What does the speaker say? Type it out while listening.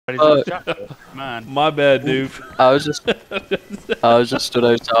Mine. My bad, dude. I was just stood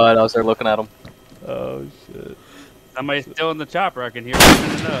outside. I was there looking at him. Oh shit. Somebody's still in the chopper. I can hear him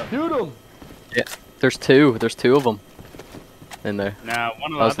spinning up. Shoot him. Yeah, there's two of them in there. Now,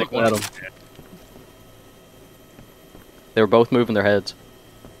 one of I them, I was think looking one at of them. They were both moving their heads.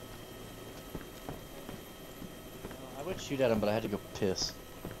 I would shoot at him, but I had to go piss.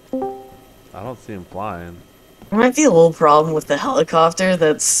 I don't see him flying. There might be a little problem with the helicopter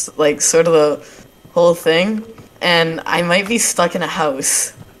that's like sort of the whole thing, and I might be stuck in a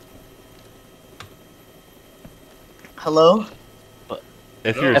house. Hello?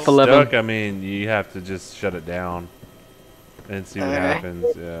 If you're F11. stuck, I mean, you have to just shut it down and see what Alright. happens.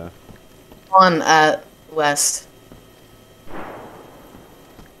 Yeah. On at west.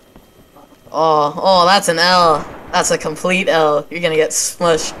 Oh, that's an L. That's a complete L. You're gonna get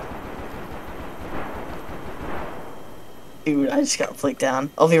smushed. Dude, I just got flicked down.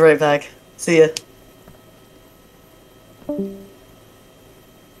 I'll be right back. See ya.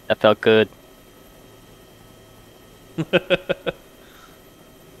 That felt good. Is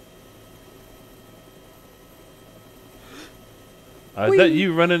that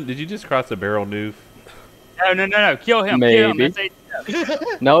you running? Did you just cross a barrel, Noof? No. Kill him. Maybe. Kill him.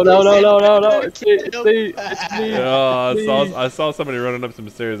 No. It's me. Oh, I saw somebody running up some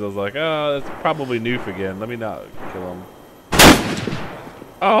stairs. I was like, oh, that's probably Noof again. Let me not kill him.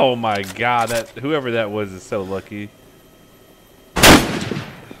 Oh my god, whoever that was is so lucky.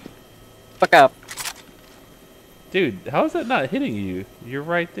 Fuck up. Dude, how is that not hitting you? You're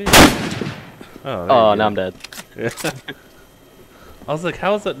right there. Oh, Oh, now I'm dead. Yeah. I was like,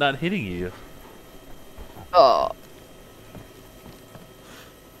 how is that not hitting you? Oh.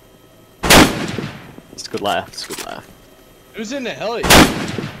 It's a good laugh. Who's in the heli?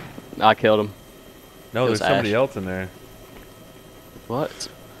 I killed him. No, It there's was somebody Ash. else in there. What?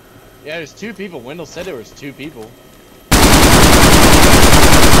 Yeah, there's two people. Wendell said there was two people.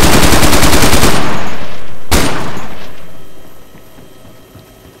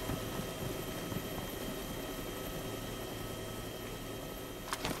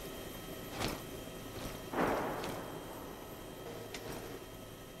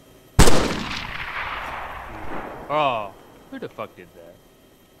 Oh, who the fuck did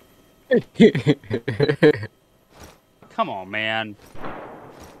that? Come on, man.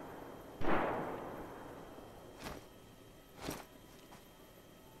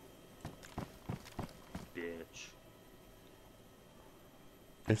 Bitch.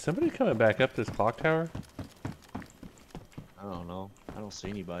 Is somebody coming back up this clock tower? I don't know. I don't see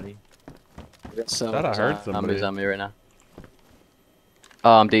anybody. Thought I heard somebody. On me right now.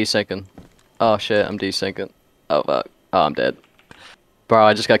 Oh, I'm desyncing. Oh shit, I'm desyncing. Oh fuck. Oh, I'm dead. Bro,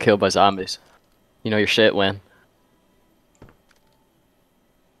 I just got killed by zombies. You know your shit when.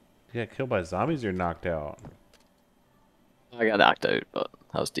 You got killed by zombies or knocked out? I got knocked out, but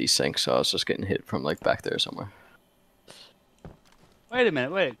I was desynced, so I was just getting hit from like back there somewhere. Wait a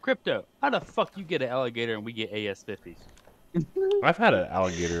minute, Crypto. How the fuck you get an alligator and we get AS-50s? I've had an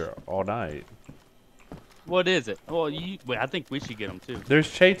alligator all night. What is it? Well, I think we should get them too. There's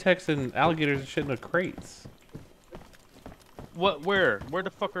Chaytex and alligators and shit in the crates. What? Where? Where the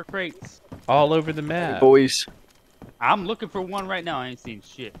fuck are crates? All over the map. Hey, boys. I'm looking for one right now. I ain't seen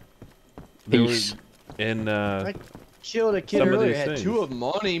shit. There Peace. In I killed a kid some of earlier. these Had things. 2 of them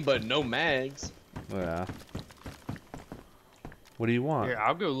on him, but no mags. Yeah. What do you want? Here,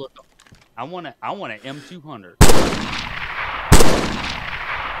 I'll go look. I want an M200.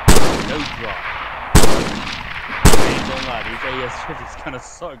 No drop. I ain't gonna lie, these AS-50s kind of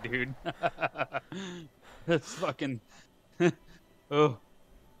suck, dude. That's fucking. Oh.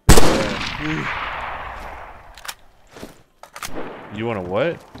 You want a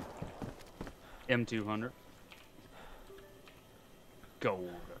what? M200. Gold.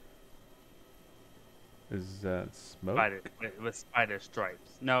 Is that smoke? With spider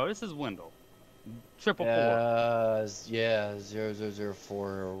stripes. No, this is Wendell. Triple four. Yeah, 0004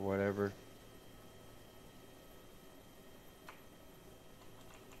 or whatever.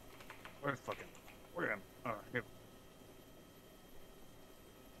 Where am? Oh, here.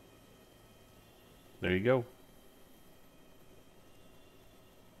 There you go.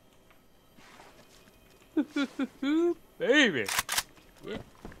 Baby.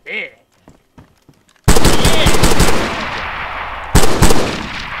 Yeah.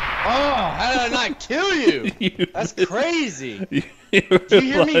 Oh, how did I not kill you? That's crazy. You Did you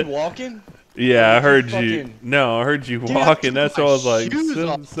hear me walking? Yeah, I heard you. Fucking- No, I heard you Dude, I walking. took That's my why I was like, shoes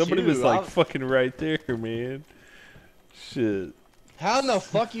off, somebody too. was like I- fucking right there, man. Shit. How in the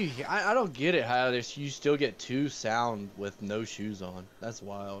fuck I don't get it. How you still get 2 sound with no shoes on? That's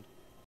wild.